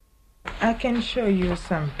I can show you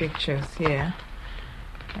some pictures here.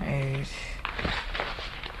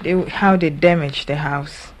 How they damaged the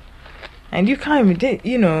house. And you can't even,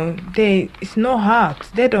 it's no heart.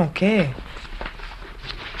 They don't care.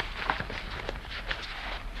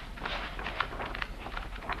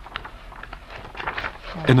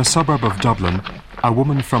 In a suburb of Dublin, a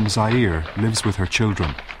woman from Zaire lives with her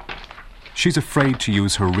children. She's afraid to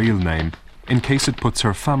use her real name in case it puts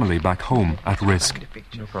her family back home at risk.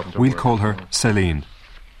 No problem. We'll call her Celine.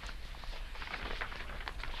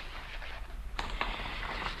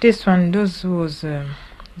 This one, those was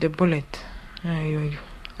the bullet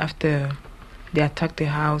after they attacked the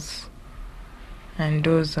house. And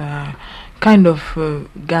those are kind of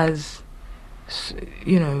gas,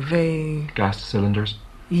 very... Gas cylinders?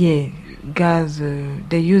 Yeah, gas,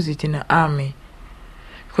 they use it in the army.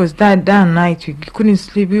 Because that night we couldn't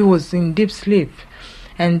sleep, we was in deep sleep.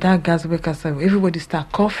 And that gas wake us up, everybody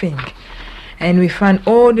start coughing. And we found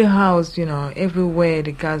all the house, everywhere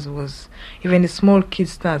the gas was. Even the small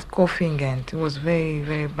kids start coughing, and it was very,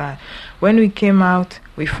 very bad. When we came out,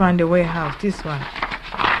 we found the warehouse. This one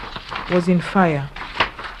was in fire.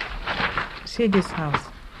 See this house?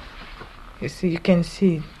 You can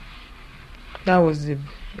see that was the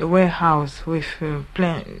warehouse with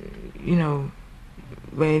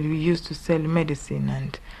where we used to sell medicine,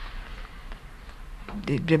 and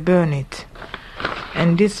they burn it.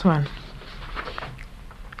 And this one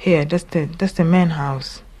here, that's the main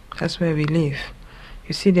house. That's where we live.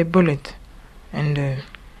 You see the bullet and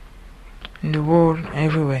the wall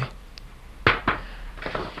everywhere.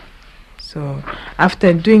 So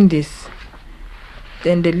after doing this,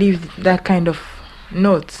 then they leave that kind of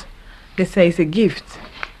note. They say it's a gift.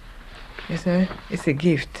 They say it's a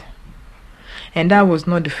gift. And that was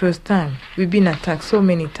not the first time. We've been attacked so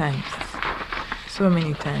many times. So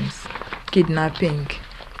many times. Kidnapping,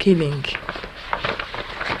 killing.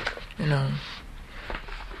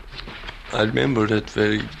 I remember that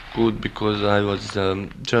very good because I was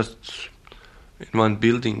just in one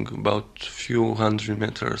building about a few hundred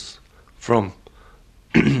meters from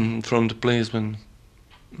the place when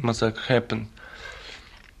massacre happened.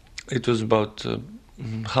 It was about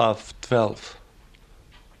 12:30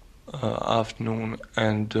 afternoon,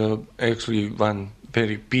 and actually one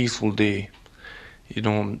very peaceful day,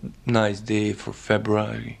 nice day for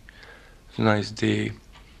February, nice day.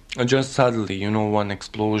 And just suddenly, one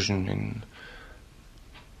explosion,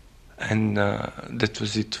 and that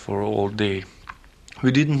was it for all day.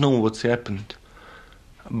 We didn't know what's happened,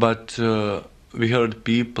 but we heard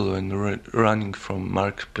people running from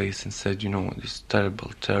marketplace and said, this is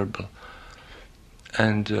terrible, terrible.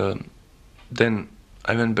 And then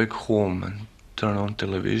I went back home and turned on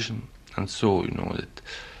television and saw, that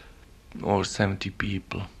over 70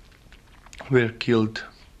 people were killed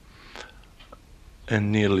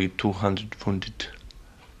and nearly 200 wounded.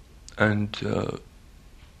 And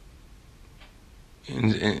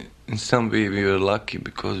in some way we were lucky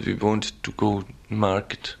because we wanted to go to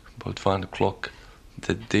market about 1 o'clock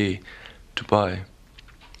that day to buy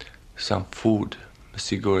some food,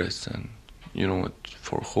 cigarettes, and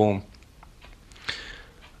for home.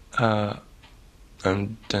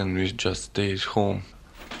 And then we just stayed home.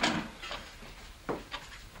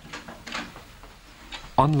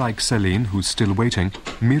 Unlike Celine, who's still waiting,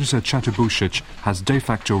 Mirza Chatubušić has de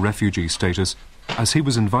facto refugee status, as he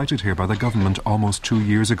was invited here by the government almost 2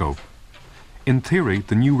 years ago. In theory,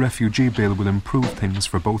 the new refugee bill will improve things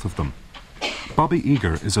for both of them. Bobby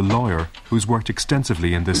Eager is a lawyer who's worked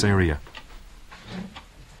extensively in this area.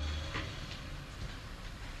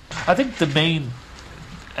 I think the main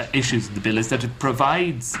issues in the bill is that it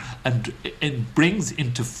provides and it brings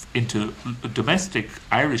into domestic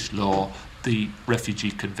Irish law the Refugee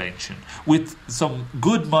Convention with some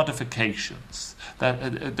good modifications.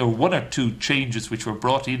 That there were 1 or 2 changes which were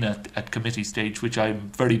brought in at committee stage, which I'm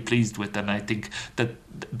very pleased with, and I think that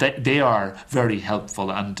they are very helpful,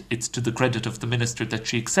 and it's to the credit of the Minister that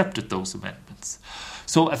she accepted those amendments.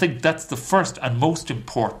 So I think that's the first and most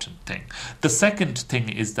important thing. The second thing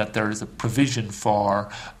is that there is a provision for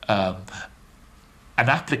an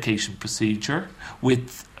application procedure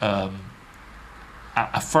with a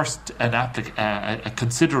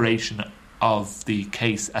consideration of the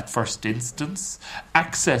case at first instance,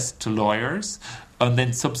 access to lawyers, and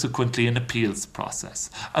then subsequently an appeals process.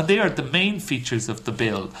 And they are the main features of the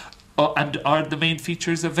bill, and are the main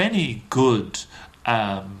features of any good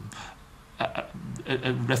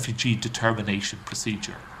a refugee determination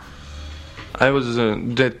procedure. I was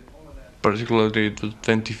that particular day, it was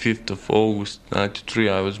 25th of August 93,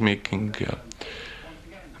 I was making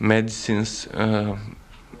medicines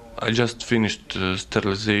I just finished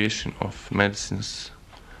sterilization of medicines,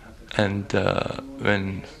 and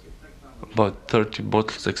when about 30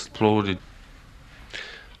 bottles exploded,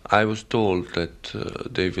 I was told that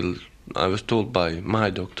I was told by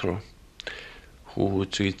my doctor, who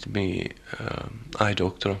treated me, eye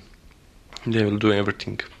doctor, they will do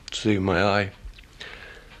everything to save my eye.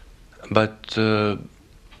 But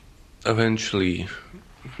eventually,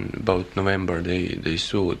 about November, they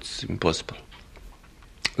saw it's impossible.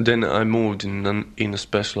 Then I moved in a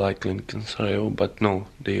special eye clinic in Sarajevo, but no,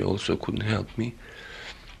 they also couldn't help me.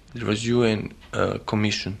 There was UN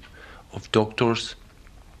commission of doctors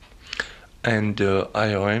and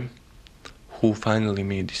IOM who finally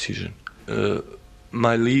made a decision.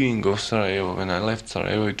 My leaving of Sarajevo, when I left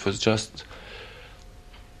Sarajevo, it was just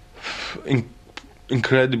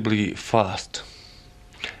incredibly fast.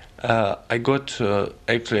 I got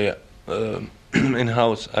actually in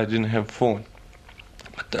house. I didn't have phone,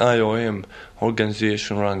 but the IOM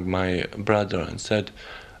organization rang my brother and said,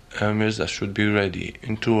 "Mirza should be ready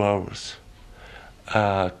in 2 hours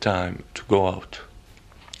time to go out."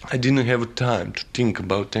 I didn't have time to think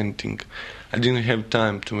about anything. I didn't have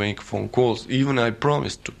time to make phone calls. Even I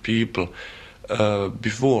promised to people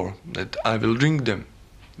before that I will ring them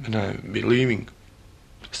when I be leaving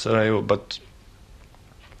Sarajevo, but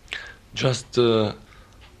just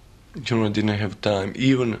didn't have time.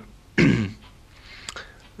 Even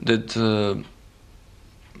that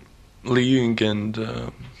leaving and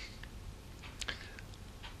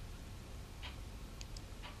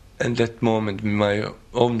that moment with my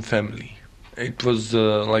own family, it was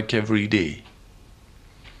like every day.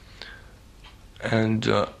 And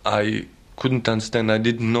I couldn't understand, I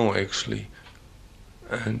didn't know actually,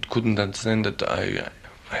 and couldn't understand that I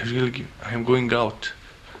am going out.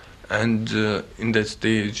 And in that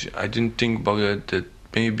stage, I didn't think about it, that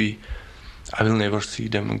maybe I will never see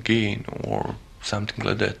them again or something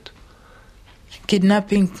like that.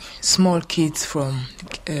 Kidnapping small kids from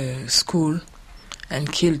school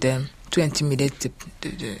and kill them to intimidate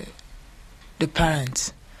the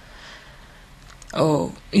parents.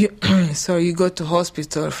 Or you go to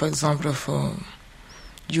hospital, for example, for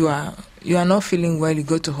you are not feeling well, you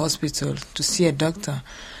go to hospital to see a doctor,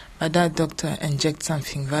 but that doctor injects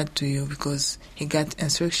something bad to you because he got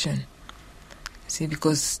instruction. See,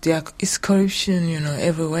 because it's corruption,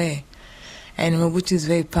 everywhere. And Mobutu is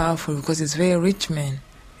very powerful because he's very rich man,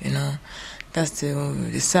 That's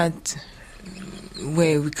the sad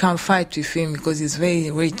way. We can't fight with him because he's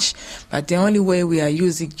very rich. But the only way we are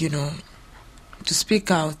using, to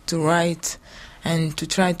speak out, to write, and to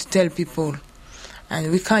try to tell people.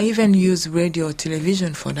 And we can't even use radio or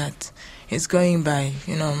television for that. It's going by,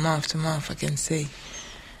 month to month, I can say.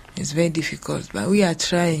 It's very difficult. But we are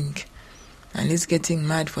trying. And it's getting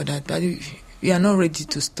mad for that. But we are not ready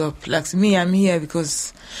to stop. Like me, I'm here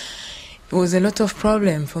because it was a lot of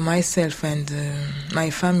problem for myself and my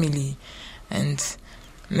family. And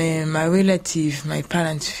my relative, my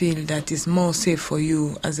parents feel that it's more safe for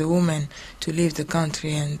you as a woman to leave the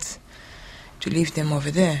country and to leave them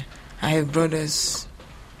over there. I have brothers,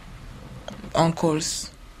 uncles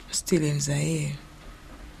still in Zaire,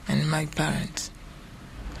 and my parents.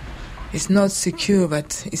 It's not secure,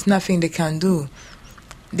 but it's nothing they can do.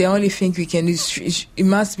 The only thing we can do is it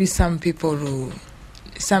must be some people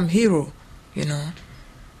some hero,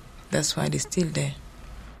 That's why they're still there.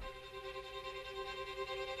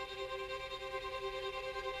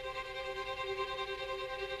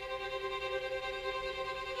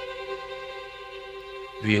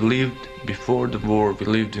 We lived, before the war, we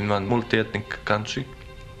lived in one multi-ethnic country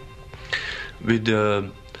with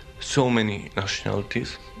so many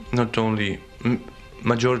nationalities. Not only,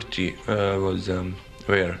 majority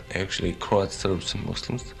were actually Croats, Serbs and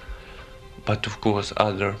Muslims, but of course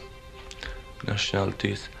other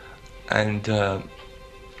nationalities. And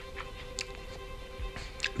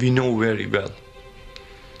we know very well,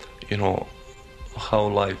 how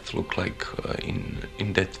life looked like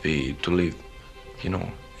in that way to live.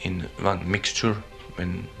 In one mixture,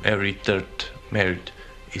 when every third married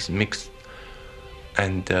is mixed,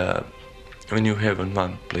 and when you have in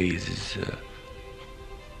one place is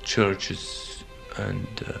churches and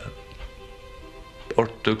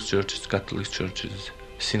Orthodox churches, Catholic churches,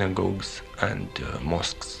 synagogues and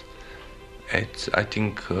mosques. I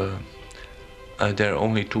think there are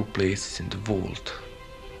only 2 places in the world,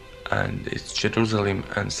 and it's Jerusalem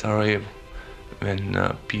and Sarajevo,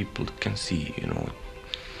 when people can see,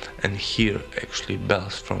 and hear actually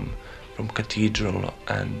bells from cathedral,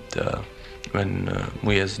 and when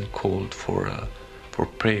muezzin called for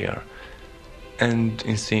prayer, and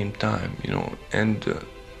in same time, and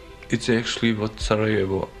it's actually what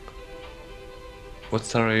Sarajevo what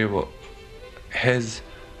Sarajevo has,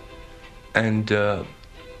 and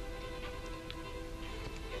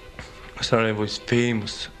Sarajevo is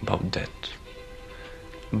famous about that,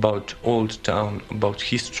 about old town, about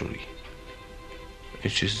history,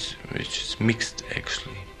 which is mixed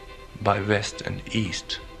actually by west and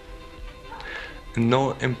east. And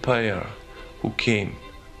no empire who came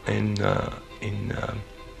in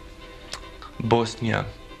Bosnia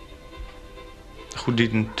who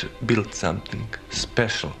didn't build something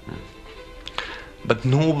special. But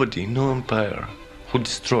nobody, no empire who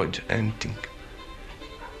destroyed anything.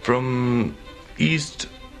 From east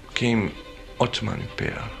came Ottoman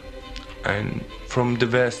Empire, and from the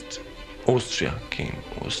west Austria came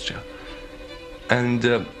Austria. And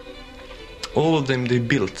all of them, they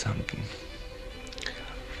built something.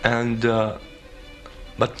 And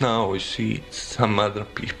but now we see some other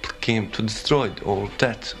people came to destroy all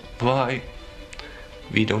that. Why?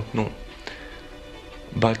 We don't know.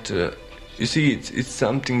 But you see, it's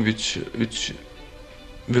something which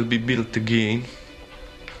will be built again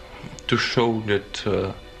to show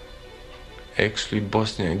that actually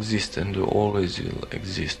Bosnia exists and always will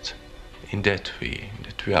exist in that way.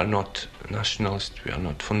 That we are not nationalists, we are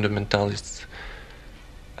not fundamentalists.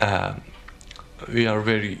 We are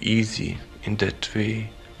very easy in that way.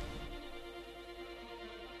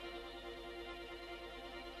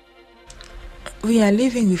 We are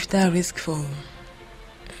living with that risk for,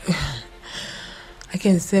 I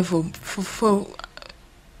can say, for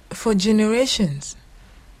generations.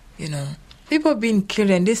 You know, people being killed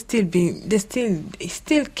and still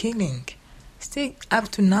killing. Still up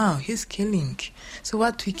to now, he's killing. So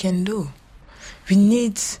what we can do? We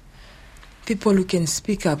need people who can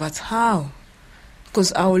speak about how.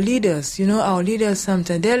 Because our leaders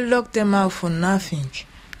sometimes, they lock them out for nothing.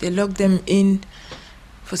 They lock them in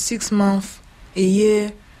for 6 months, a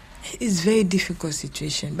year. It's a very difficult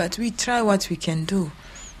situation. But we try what we can do.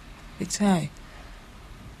 We try.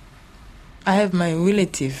 I have my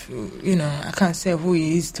relative, I can't say who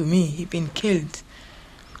he is to me. He's been killed.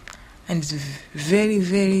 And he's a very,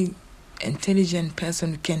 very intelligent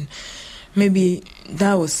person who can, maybe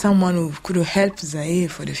that was someone who could have helped Zaire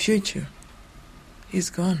for the future. He's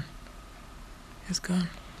gone. He's gone.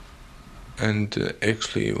 And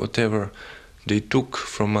actually, whatever they took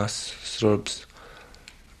from us, Serbs,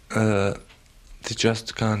 they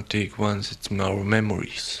just can't take once. It's our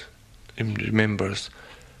memories, remembers.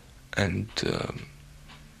 And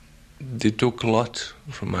they took a lot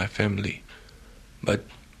from my family. But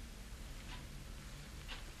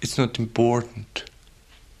it's not important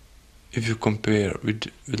if you compare with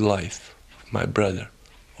life of my brother,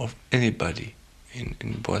 of anybody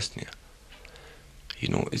in Bosnia.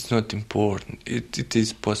 It's not important. It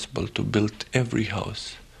is possible to build every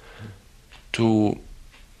house, to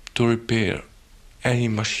repair any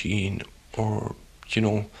machine, or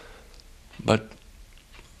but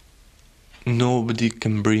nobody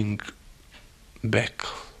can bring back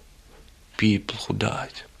people who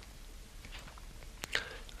died.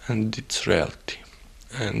 And it's reality.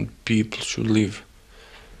 And people should live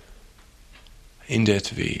in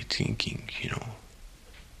that way, thinking,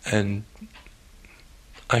 And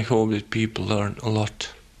I hope that people learn a lot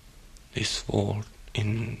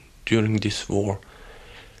during this war.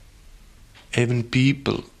 Even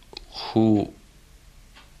people who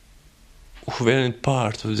weren't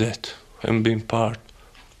part of that, haven't been part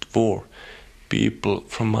of the war. People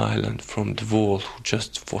from Ireland, from the wall, who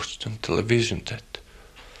just watched on television that,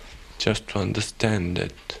 just to understand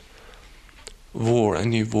that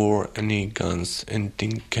any guns,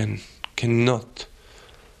 anything cannot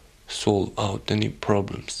solve out any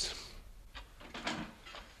problems.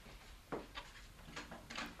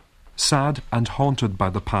 Sad and haunted by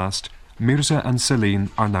the past, Mirza and Celine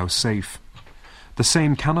are now safe. The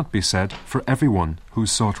same cannot be said for everyone who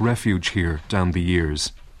sought refuge here down the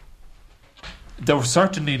years. There was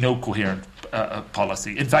certainly no coherent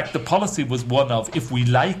policy. In fact, the policy was one of, if we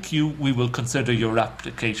like you, we will consider your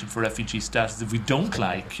application for refugee status. If we don't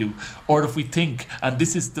like you, or if we think, and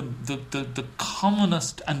this is the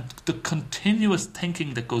commonest and the continuous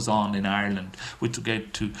thinking that goes on in Ireland with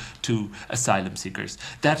regard to asylum seekers,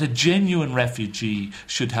 that a genuine refugee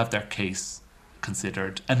should have their case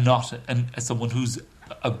considered, and not someone who's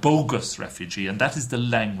a bogus refugee, and that is the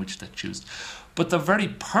language that's used. But the very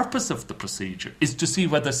purpose of the procedure is to see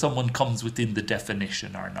whether someone comes within the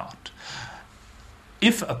definition or not.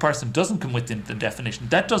 If a person doesn't come within the definition,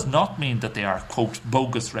 that does not mean that they are, quote,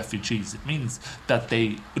 bogus refugees. It means that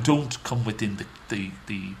they don't come within the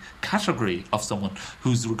category of someone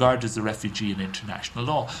who's regarded as a refugee in international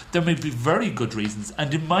law. There may be very good reasons,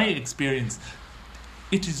 and in my experience,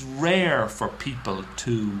 it is rare for people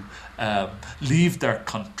to leave their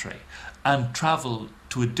country and travel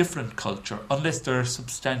to a different culture unless there are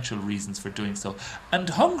substantial reasons for doing so. And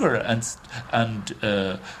hunger and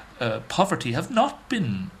poverty have not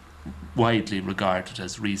been widely regarded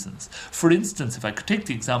as reasons. For instance, if I could take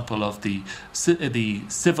the example of the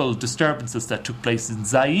civil disturbances that took place in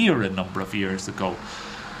Zaire a number of years ago,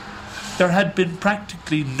 there had been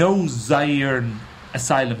practically no Zairean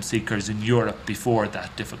asylum seekers in Europe before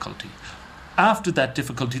that difficulty. After that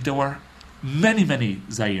difficulty, there were many, many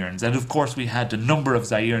Zaireans, and of course we had a number of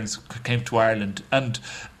Zaireans who came to Ireland, and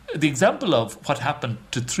the example of what happened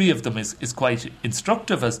to 3 of them is quite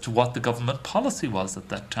instructive as to what the government policy was at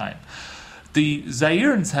that time. The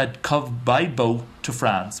Zaireans had come by boat to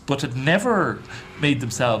France, but had never made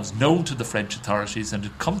themselves known to the French authorities and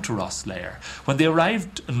had come to Rosslare. When they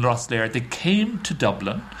arrived in Rosslare, they came to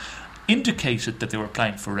Dublin, indicated that they were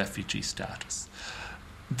applying for refugee status.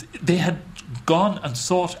 They had gone and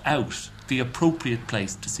sought out the appropriate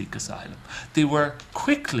place to seek asylum. They were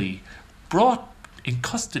quickly brought in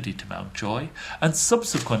custody to Mountjoy, and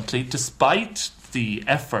subsequently, despite the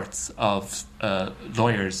efforts of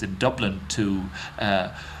lawyers in Dublin to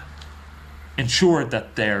ensure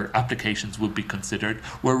that their applications would be considered,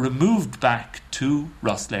 were removed back to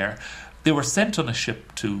Rosslare. They were sent on a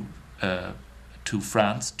ship to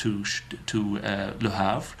France, to Le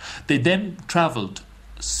Havre. They then travelled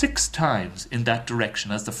 6 times in that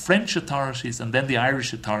direction as the French authorities and then the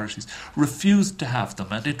Irish authorities refused to have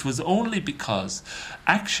them, and it was only because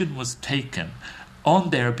action was taken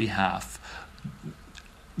on their behalf.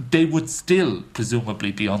 They would still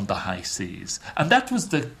presumably be on the high seas, and that was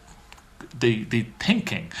the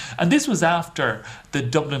thinking. And this was after the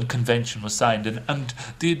Dublin Convention was signed, and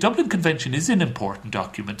the Dublin Convention is an important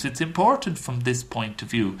document. It's important from this point of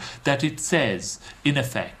view that it says, in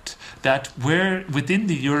effect, that where within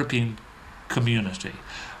the European community,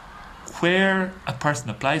 where a person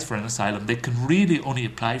applies for an asylum, they can really only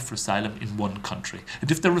apply for asylum in one country. And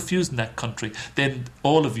if they're refused in that country, then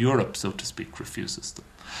all of Europe, so to speak, refuses them.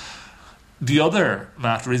 The other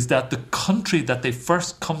matter is that the country that they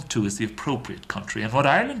first come to is the appropriate country. And what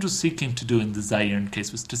Ireland was seeking to do in the Zairean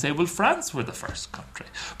case was to say, well, France were the first country.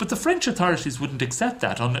 But the French authorities wouldn't accept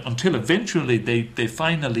that until eventually they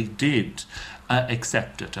finally did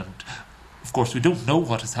accept it. And, of course, we don't know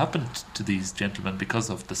what has happened to these gentlemen because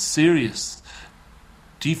of the serious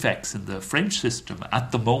defects in the French system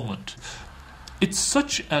at the moment. It's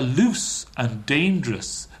such a loose and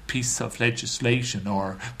dangerous piece of legislation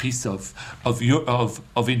or piece of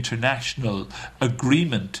international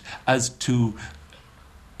agreement as to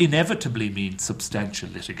inevitably mean substantial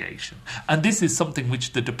litigation. And this is something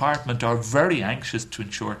which the department are very anxious to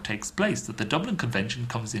ensure takes place, that the Dublin Convention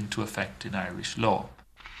comes into effect in Irish law.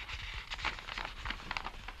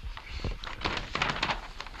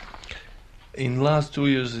 In last 2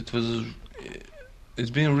 years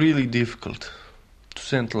it's been really difficult to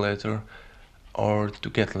send a letter or to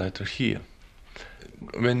get a letter here.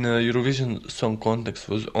 When Eurovision Song Contest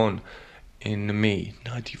was on in May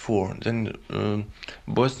 '94, then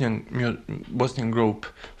Bosnian group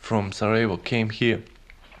from Sarajevo came here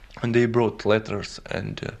and they brought letters,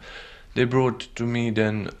 and they brought to me,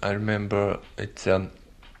 then I remember, it's a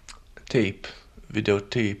video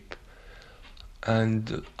tape,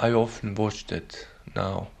 and I often watched it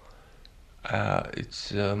now.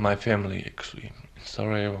 It's my family actually in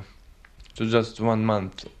Sarajevo. So just 1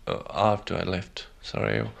 month after I left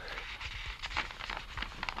Sarajevo.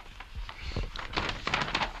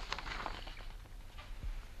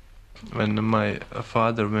 When my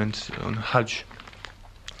father went on Hajj,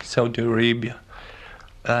 Saudi Arabia,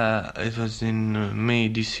 it was in May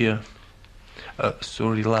this year.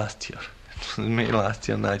 Last year. It was May last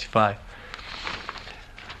year, '95.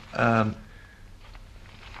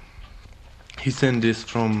 He sent this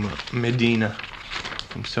from Medina,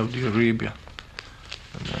 from Saudi Arabia,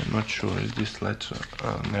 and I'm not sure is this letter.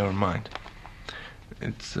 Never mind.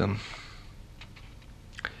 It's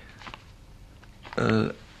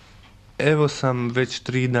evo sam već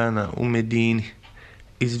 3 dana u Medini.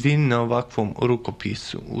 Izvini na ovakvom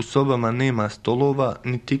rukopisu. U sobama nema stolova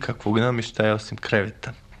niti ikakvog namještaja osim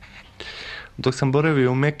kreveta. Dok sam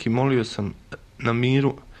boravio u Meki, molio sam na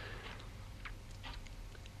miru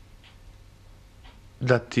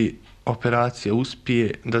da ti operacija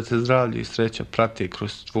uspije, da te zdravlje i sreća prate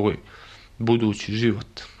kroz tvoj budući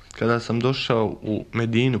život. Kada sam došao u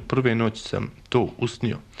Medinu, prve noći sam to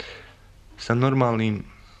usnio sa normalnim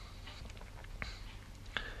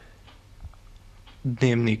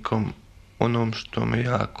dnevnikom, onom što me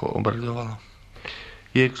jako obradovalo.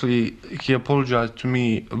 he apologized to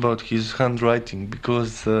me about his handwriting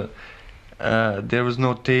because there was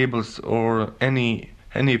no tables or any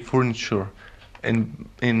furniture in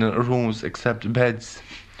rooms except beds,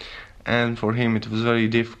 and for him it was very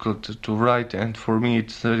difficult to write, and for me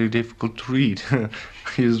it's very difficult to read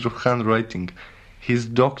his handwriting. He's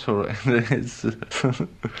doctor and it's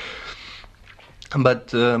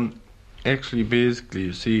but actually, basically,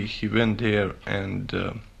 you see, he went there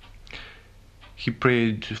and he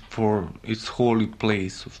prayed for its holy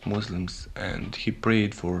place of Muslims, and he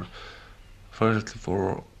prayed firstly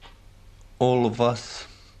for all of us,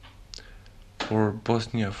 for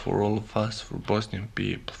Bosnia, for all of us, for Bosnian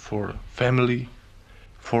people, for family,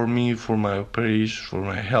 for me, for my operation, for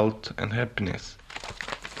my health and happiness.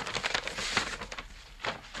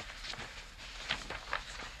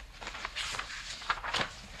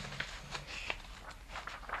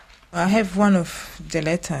 I have one of the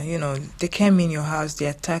letter, they came in your house, they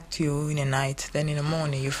attacked you in the night, then in the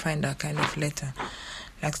morning you find that kind of letter.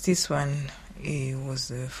 Like this one, it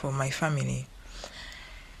was for my family.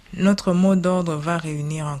 Notre mot d'ordre va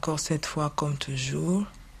réunir encore cette fois comme toujours.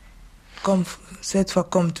 Cette fois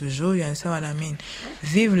comme toujours, you understand what I mean?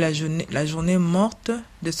 Vive la journée morte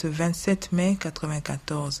de ce 27 mai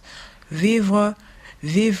 94. Vive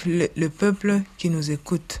le peuple qui nous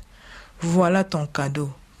écoute. Voilà ton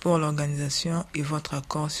cadeau pour l'organisation et votre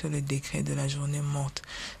accord sur le décret de la journée morte.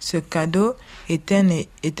 Ce cadeau est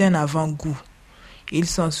un avant-goût. Il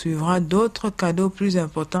s'en suivra d'autres cadeaux plus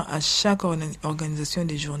importants à chaque organisation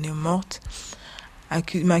des journées mortes.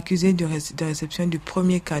 M'accuser de réception du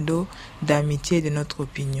premier cadeau d'amitié de notre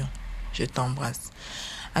opinion. Je t'embrasse.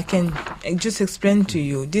 I can just explain to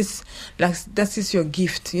you this. That is your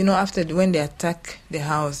gift. After when they attack the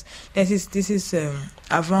house, this is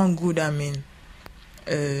avant-goût. I mean.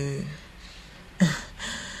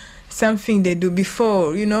 Something they do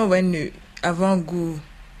before, when avant-goût,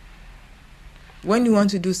 when you want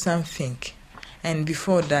to do something, and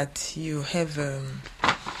before that you have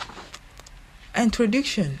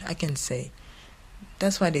introduction, I can say.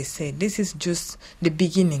 That's why they say this is just the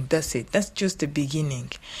beginning. That's it. That's just the beginning.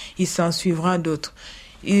 Il s'en suivra d'autres.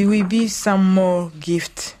 It will be some more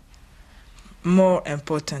gift, more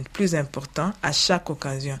important, plus important à chaque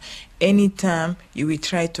occasion. Anytime you will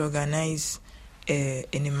try to organize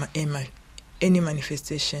any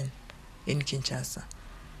manifestation in Kinshasa.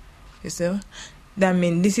 You see? That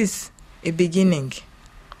means this is a beginning.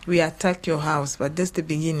 We attack your house, but that's the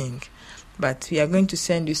beginning. But we are going to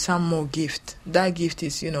send you some more gift. That gift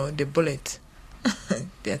is, the bullet.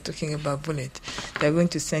 They are talking about bullet. They are going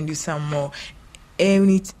to send you some more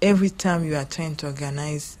every time you are trying to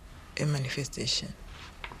organize a manifestation.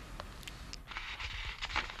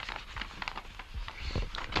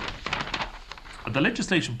 The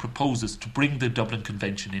legislation proposes to bring the Dublin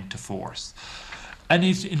Convention into force. And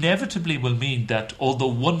it inevitably will mean that although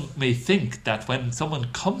one may think that when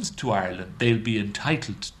someone comes to Ireland, they'll be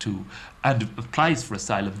entitled to, and applies for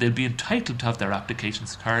asylum, they'll be entitled to have their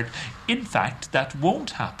applications heard. In fact, that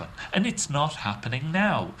won't happen. And it's not happening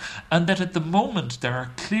now. And that at the moment, there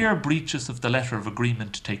are clear breaches of the letter of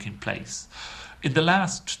agreement taking place. In the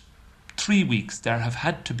last 3 weeks, there have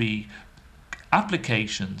had to be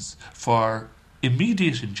applications for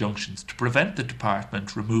immediate injunctions to prevent the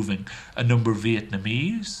department removing a number of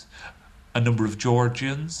Vietnamese, a number of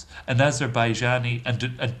Georgians, an Azerbaijani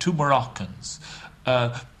and 2 Moroccans,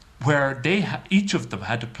 where each of them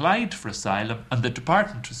had applied for asylum, and the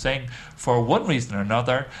department was saying, for one reason or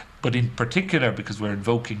another, but in particular because we're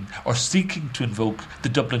invoking or seeking to invoke the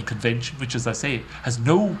Dublin Convention, which, as I say, has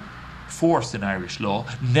no force in Irish law,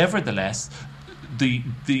 nevertheless,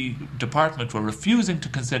 the department were refusing to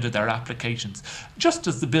consider their applications just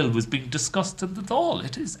as the bill was being discussed in the Dáil.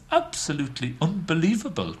 It is absolutely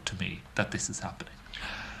unbelievable to me that this is happening.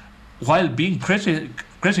 While being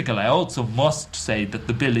critical, I also must say that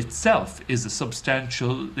the bill itself is a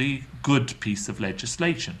substantially good piece of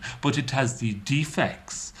legislation, but it has the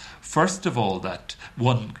defects. First of all,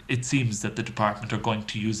 it seems that the department are going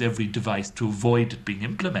to use every device to avoid it being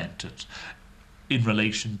implemented in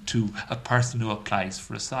relation to a person who applies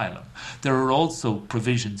for asylum. There are also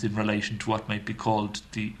provisions in relation to what might be called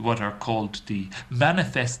what are called the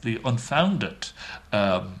manifestly unfounded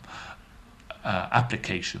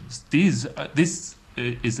applications. This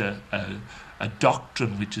is a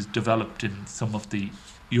doctrine which is developed in some of the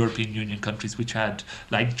European Union countries which had,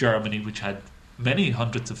 like Germany, which had many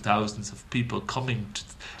hundreds of thousands of people coming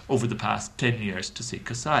over the past 10 years to seek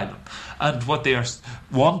asylum. And what they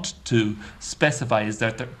want to specify is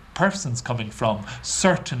that the persons coming from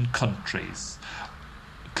certain countries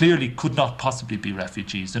clearly could not possibly be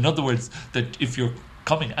refugees. In other words, that if you're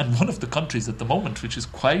coming. And one of the countries at the moment, which is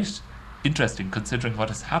quite interesting considering what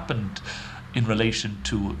has happened in relation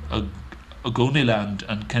to Ogoniland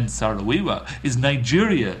and Ken Saro-Wiwa, is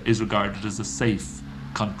Nigeria is regarded as a safe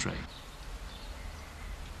country.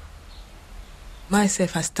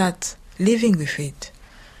 Myself, I start living with it,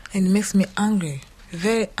 and it makes me angry,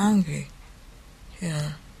 very angry,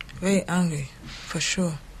 very angry, for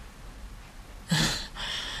sure.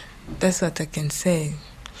 That's what I can say.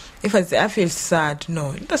 If I say I feel sad,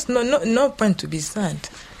 no, that's no point to be sad.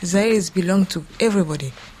 Zaire belong to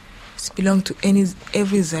everybody. It's belong to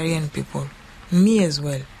every Zairean people, me as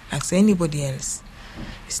well, as anybody else.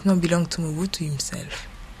 It's not belong to Mobutu himself.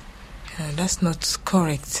 That's not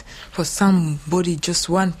correct for somebody, just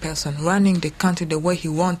one person, running the country the way he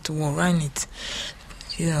wants to run it.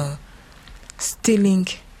 Stealing.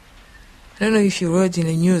 I don't know if you read in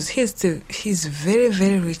the news. He's a very,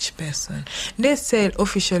 very rich person. They say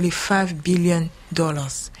officially $5 billion.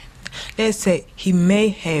 They say he may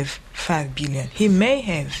have $5 billion. He may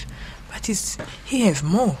have, but he have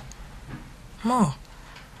more.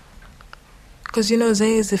 Because Zaire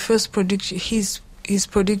is the first production. He's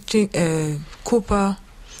producing copper,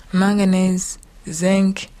 manganese,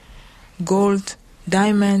 zinc, gold,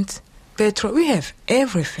 diamond, petrol. We have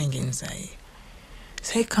everything in Zaire.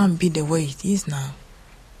 So it can't be the way it is now.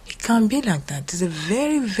 It can't be like that. It's a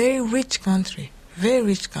very, very rich country. Very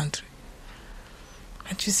rich country.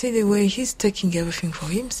 But you see the way he's taking everything for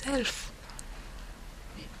himself.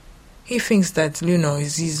 He thinks that,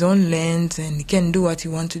 it's his own land and he can do what he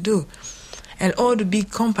wants to do. And all the big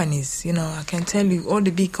companies, I can tell you, all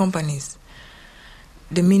the big companies,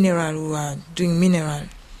 the mineral who are doing mineral,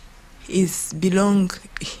 he's been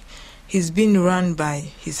run by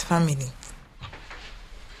his family.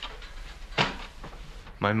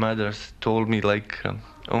 My mother told me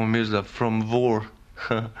Mirza, from war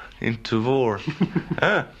into war.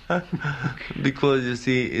 Because you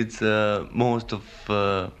see, it's most of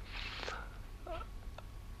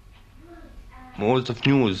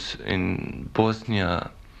news in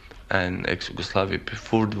Bosnia and ex-Yugoslavia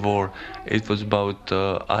before the war, it was about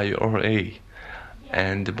IRA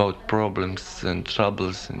and about problems and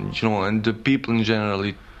troubles, and the people in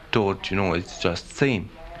general thought, it's just same.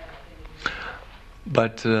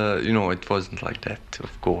 But, it wasn't like that,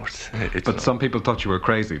 of course. But some people thought you were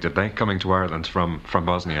crazy, did they, coming to Ireland from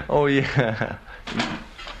Bosnia? Oh, yeah.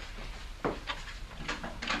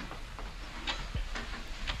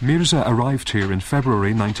 Mirza arrived here in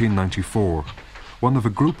February 1994, one of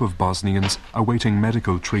a group of Bosnians awaiting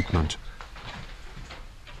medical treatment.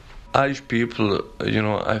 Irish people,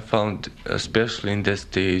 I found, especially in that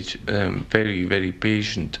stage, very, very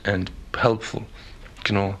patient and helpful,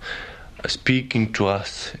 speaking to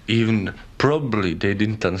us. Even probably they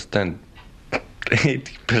didn't understand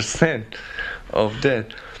 80% of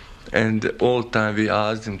that. And all the time we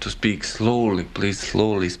asked them to speak slowly, please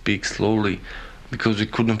slowly, speak slowly, because we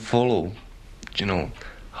couldn't follow,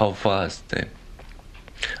 how fast they...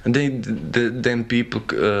 And then people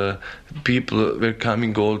were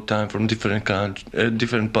coming all the time from different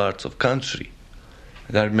parts of country.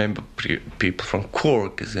 And I remember people from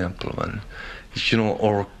Cork, example,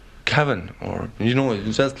 or Cavan, or it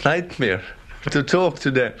was just nightmare to talk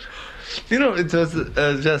to them. It was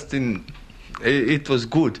it was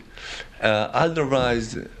good.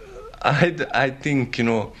 Otherwise, I think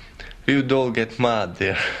we would all get mad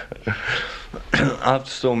there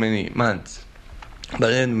after so many months.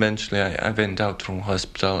 But then eventually I went out from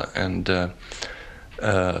hospital and to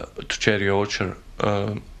Cherry Orchard,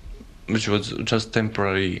 which was just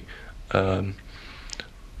temporary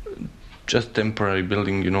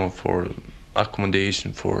building, for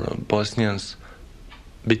accommodation for Bosnians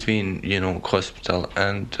between, hospital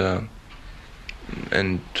and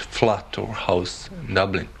flat or house in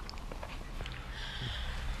Dublin.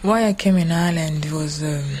 Why I came in Ireland was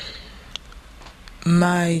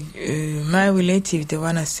my relative, the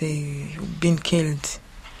one I say been killed.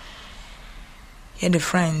 He had a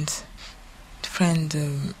friend,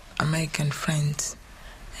 American friends,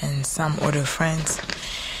 and some other friends.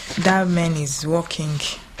 That man is working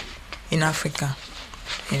in Africa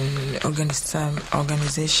in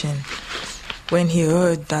organization. When he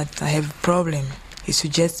heard that I have a problem, he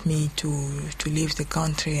suggests me to leave the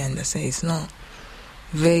country, and I say it's not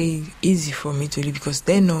very easy for me to leave because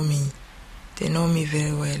they know me. They know me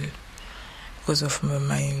very well because of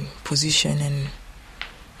my position and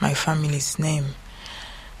my family's name.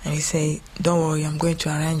 And he say, don't worry, I'm going to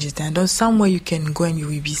arrange it. And there's somewhere you can go and you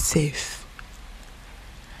will be safe.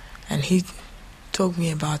 And he told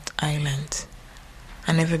me about Ireland.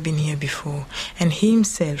 I never been here before. And he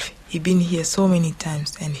himself, he been here so many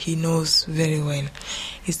times and he knows very well.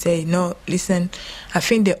 He said, no, listen, I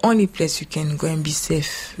think the only place you can go and be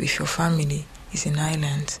safe with your family is in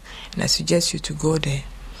Ireland. And I suggest you to go there.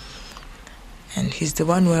 And he's the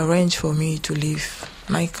one who arranged for me to leave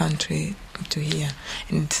my country to here.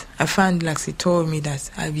 And I found, like he told me,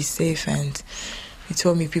 that I'll be safe, and he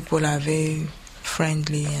told me people are very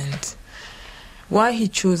friendly. And why he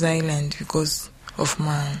chose Ireland? Because of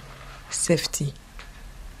my safety.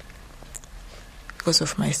 Because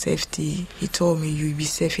of my safety, he told me you'll be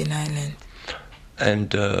safe in Ireland.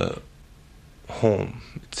 And home.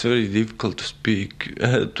 It's very difficult to speak.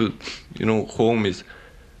 Home is.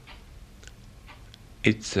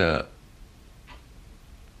 It's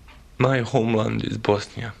my homeland is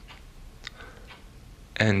Bosnia,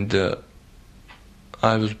 and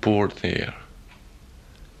I was born there.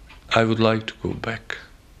 I would like to go back.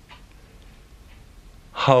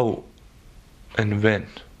 How and when?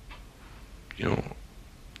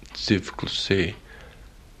 It's difficult to say.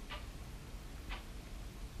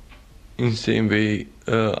 In the same way,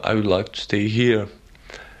 I would like to stay here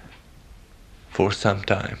for some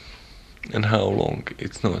time. And how long?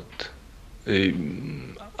 It's not.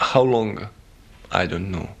 How long? I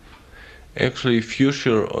don't know. Actually,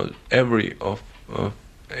 future of every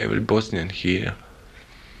Bosnian here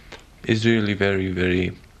is really very,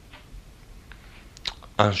 very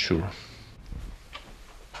unsure.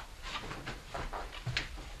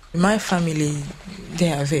 My family,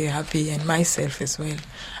 they are very happy, and myself as well.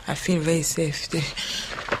 I feel very safe.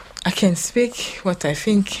 I can speak what I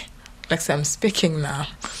think, like I'm speaking now.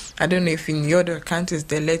 I don't know if in the other countries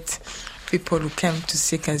they let people who come to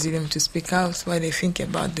seek asylum to speak out what they think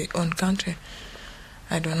about their own country.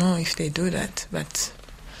 I don't know if they do that, but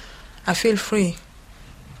I feel free.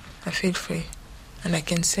 I feel free. And I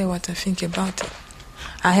can say what I think about it.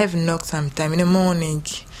 I have knocked sometime in the morning.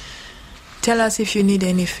 Tell us if you need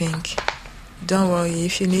anything. Don't worry,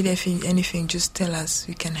 if you need anything, just tell us.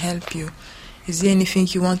 We can help you. Is there anything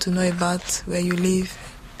you want to know about where you live?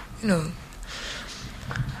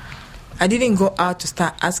 I didn't go out to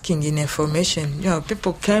start asking in information.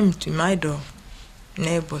 People came to my door.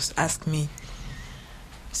 Neighbors asked me,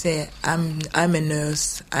 say, I'm a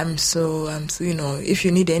nurse. I'm so, if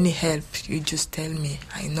you need any help, you just tell me.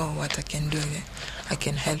 I know what I can do. I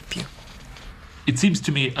can help you. It seems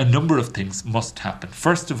to me a number of things must happen.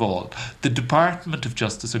 First of all, the Department of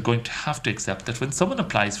Justice are going to have to accept that when someone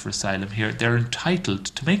applies for asylum here, they're entitled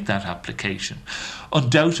to make that application.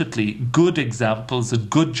 Undoubtedly, good examples and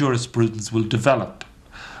good jurisprudence will develop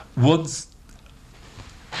once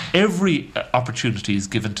every opportunity is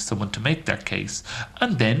given to someone to make their case,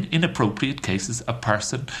 and then, in appropriate cases, a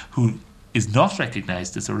person who is not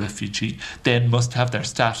recognised as a refugee then must have their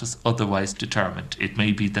status otherwise determined. It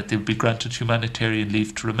may be that they will be granted humanitarian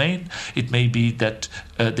leave to remain. It may be that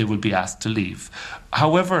they will be asked to leave.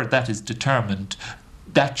 However that is determined,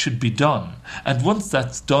 that should be done. And once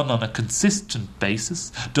that's done on a consistent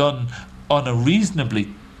basis, done on a reasonably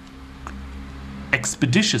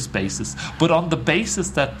expeditious basis, but on the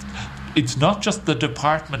basis that it's not just the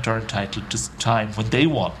department are entitled to time when they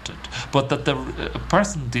want it, but that the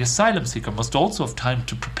person, the asylum seeker, must also have time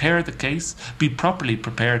to prepare the case, be properly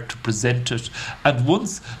prepared to present it. And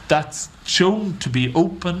once that's shown to be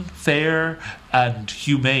open, fair and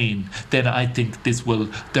humane, then I think there's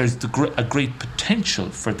a great potential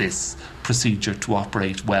for this procedure to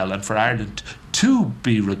operate well, and for Ireland to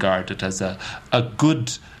be regarded as a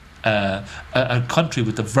good a country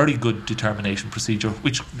with a very good determination procedure,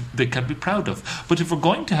 which they can be proud of. But if we're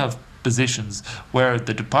going to have positions where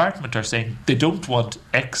the department are saying they don't want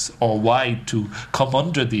X or Y to come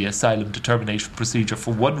under the asylum determination procedure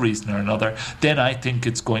for one reason or another, then I think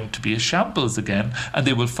it's going to be a shambles again, and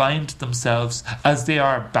they will find themselves, as they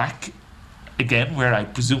are back again, where I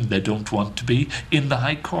presume they don't want to be, in the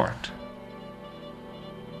High Court.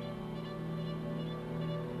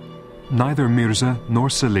 Neither Mirza nor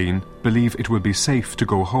Celine believe it will be safe to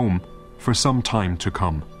go home for some time to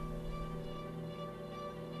come.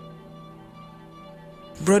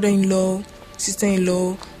 Brother-in-law,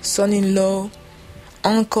 sister-in-law, son-in-law,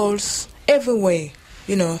 uncles, everywhere.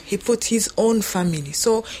 He put his own family.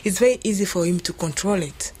 So it's very easy for him to control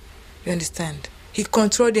it. You understand? He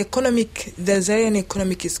controlled the Zairean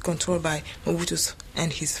economic is controlled by Mobutu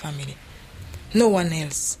and his family. No one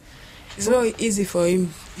else. It's very easy for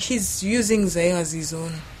him. He's using Zaire as his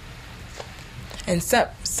own. And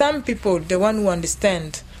some people, the one who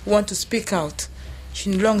understand, want to speak out. A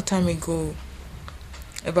long time ago,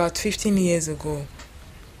 about 15 years ago,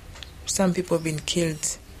 some people have been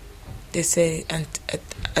killed they say, and they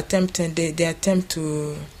attempt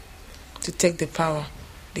to take the power.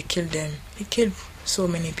 They kill them. He killed so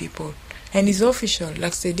many people, and it's official,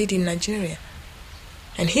 like they did in Nigeria.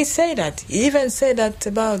 And he said that. He even said that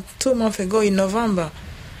about 2 months ago in November.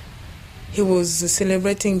 He was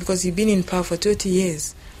celebrating because he'd been in power for 30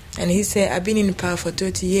 years. And he said, I've been in power for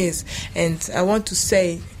 30 years. And I want to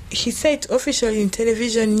say, he said officially in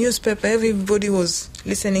television, newspaper, everybody was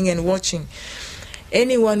listening and watching.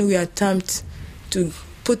 Anyone who attempt to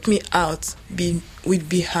put me out would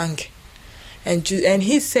be hung. And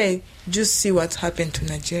he said, just see what happened to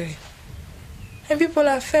Nigeria. And people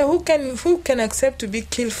are fair. Who can accept to be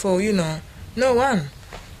killed for, No one.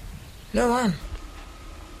 No one.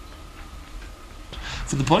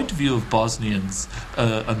 From the point of view of Bosnians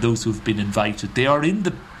and those who have been invited, they are in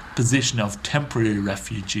the position of temporary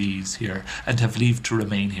refugees here and have leave to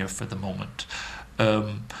remain here for the moment.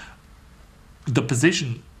 The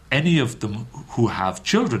position, any of them who have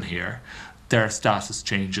children here, their status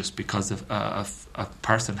changes because if a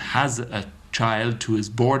person has a child who is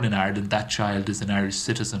born in Ireland, that child is an Irish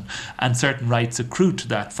citizen, and certain rights accrue to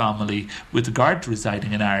that family with regard to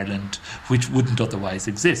residing in Ireland, which wouldn't otherwise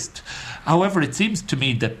exist. However, it seems to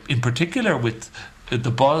me that in particular with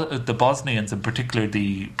the Bosnians, in particular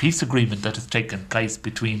the peace agreement that has taken place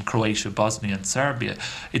between Croatia, Bosnia and Serbia,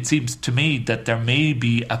 it seems to me that there may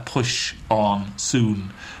be a push on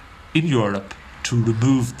soon in Europe to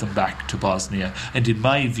remove them back to Bosnia. And in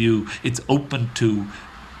my view, it's open to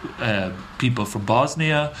people from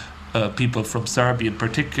Bosnia, people from Serbia in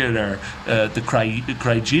particular, the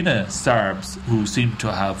Krajina Serbs, who seem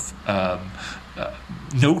to have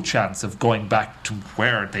no chance of going back to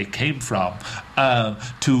where they came from,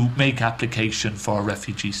 to make application for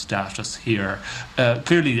refugee status here.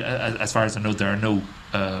 Clearly, as far as I know, there are no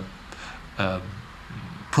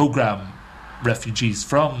program refugees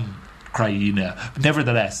from Krajina.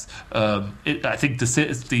 Nevertheless, I think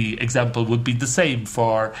the example would be the same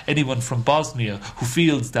for anyone from Bosnia who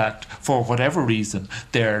feels that for whatever reason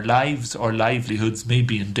their lives or livelihoods may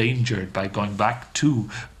be endangered by going back to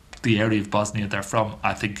the area of Bosnia they're from.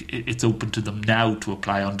 I think it's open to them now to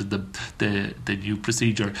apply under the new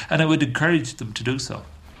procedure, and I would encourage them to do so.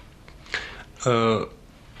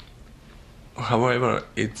 However,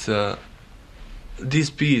 it's this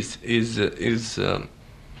piece is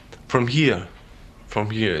from here,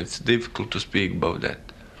 it's difficult to speak about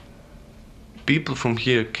that. People from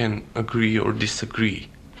here can agree or disagree,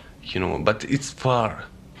 but it's far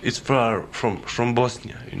from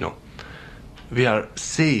Bosnia, We are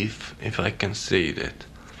safe, if I can say that.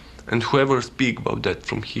 And whoever speak about that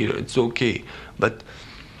from here, it's okay. But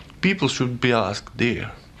people should be asked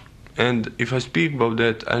there. And if I speak about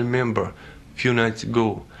that, I remember a few nights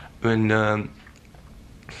ago when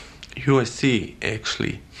USA,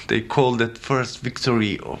 actually, they called that first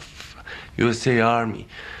victory of USA Army.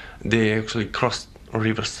 They actually crossed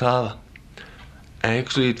River Sava. And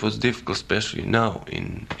actually, it was difficult, especially now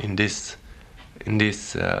in this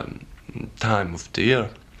time of the year.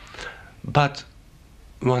 But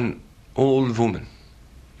one old woman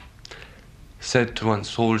said to one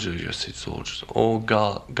soldier, USA soldiers, "Oh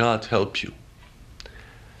God help you,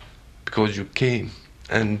 because you came,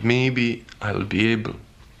 and maybe I will be able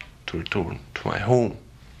to return to my home."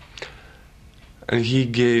 And he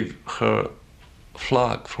gave her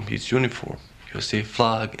flag from his uniform, USA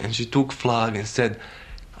flag, and she took flag and said,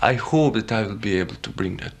 "I hope that I will be able to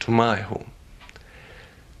bring that to my home."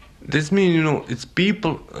 This means, it's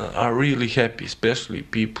people are really happy, especially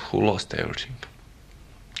people who lost everything.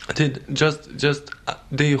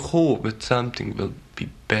 They hope that something will be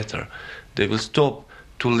better. They will stop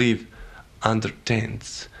to live under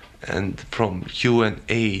tents and from UN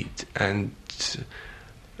aid, and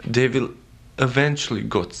they will eventually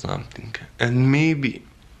got something. And maybe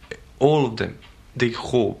all of them, they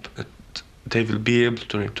hope that they will be able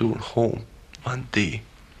to return home one day.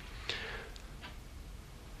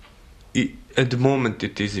 At the moment,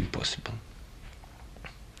 it is impossible,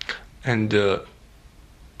 and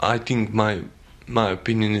I think my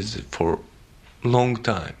opinion is for a long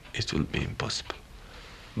time it will be impossible.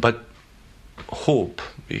 But hope,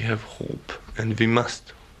 we have hope, and we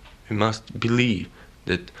must believe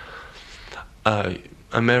that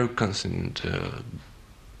Americans and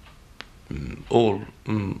all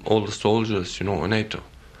the soldiers, NATO,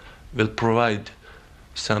 will provide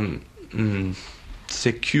some.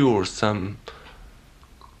 Secure some,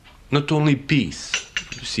 not only peace.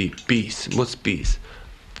 You see, peace. What's peace?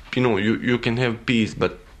 You can have peace,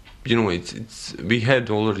 but it's we had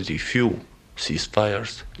already few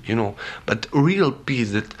ceasefires. But real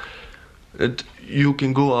peace, that that you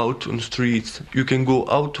can go out on streets, you can go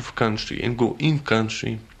out of country and go in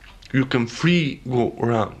country, you can free go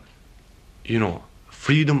around,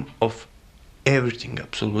 freedom of everything,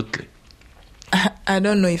 absolutely. I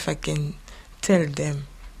don't know if I can tell them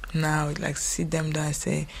now, like sit them down and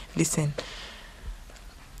say, listen,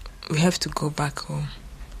 we have to go back home,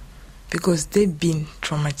 because they've been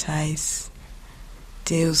traumatized.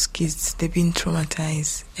 Those kids, they've been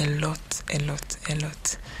traumatized a lot. A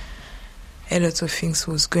lot of things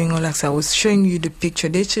was going on. Like I was showing you the picture,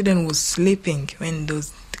 their children was sleeping when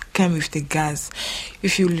those came with the gas.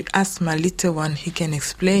 If you ask my little one, he can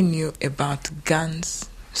explain you about guns,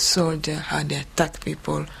 soldier, how they attack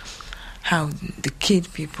people, how they kill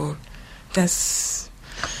people. That's,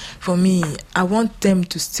 for me, I want them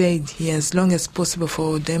to stay here as long as possible,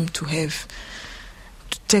 for them to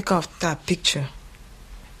take out that picture.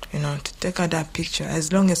 To take out that picture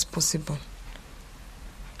as long as possible.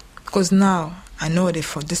 Because now, I know they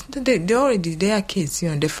are kids,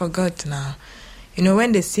 they forgot now.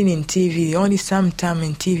 When they see in TV, only sometime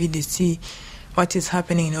in TV they see what is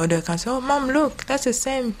happening in other countries. Oh, Mom, look, that's the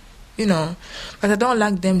same, But I don't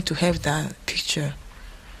like them to have that picture.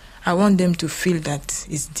 I want them to feel that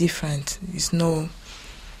it's different. It's no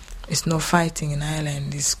fighting in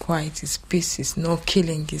Ireland. It's quiet, it's peace, it's no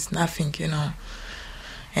killing, it's nothing,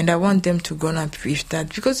 And I want them to go up with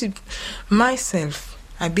that, because myself,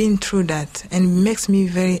 I've been through that, and it makes me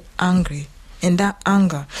very angry. And that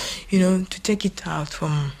anger, to take it out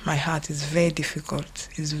from my heart is very difficult.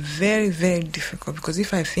 It's very, very difficult, because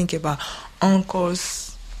if I think about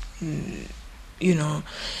uncles,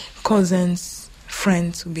 cousins,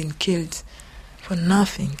 friends who've been killed for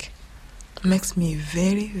nothing, it makes me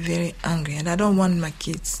very, very angry. And I don't want my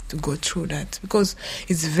kids to go through that, because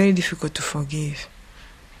it's very difficult to forgive.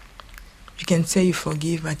 You can say you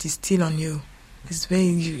forgive, but it's still on you. It's very,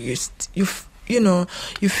 you feel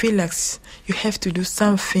like you have to do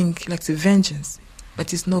something like the vengeance,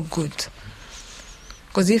 but it's not good.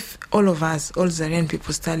 Because if all of us, all Zairean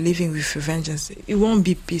people, start living with vengeance, it won't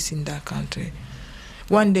be peace in that country.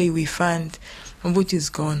 One day we find Mobutu is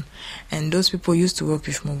gone, and those people used to work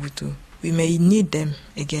with Mobutu. We may need them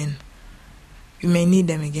again.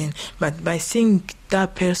 But by seeing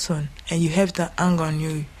that person and you have that anger on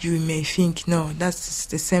you, you may think, no, that's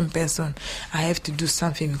the same person. I have to do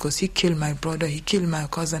something because he killed my brother, he killed my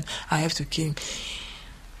cousin, I have to kill him.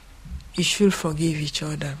 You should forgive each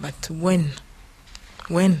other, but when?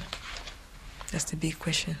 That's the big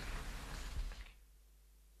question.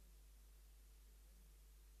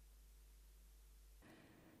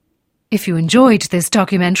 If you enjoyed this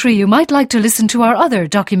documentary, you might like to listen to our other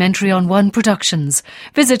Documentary on One productions.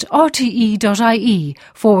 Visit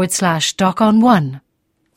rte.ie/DocOn1.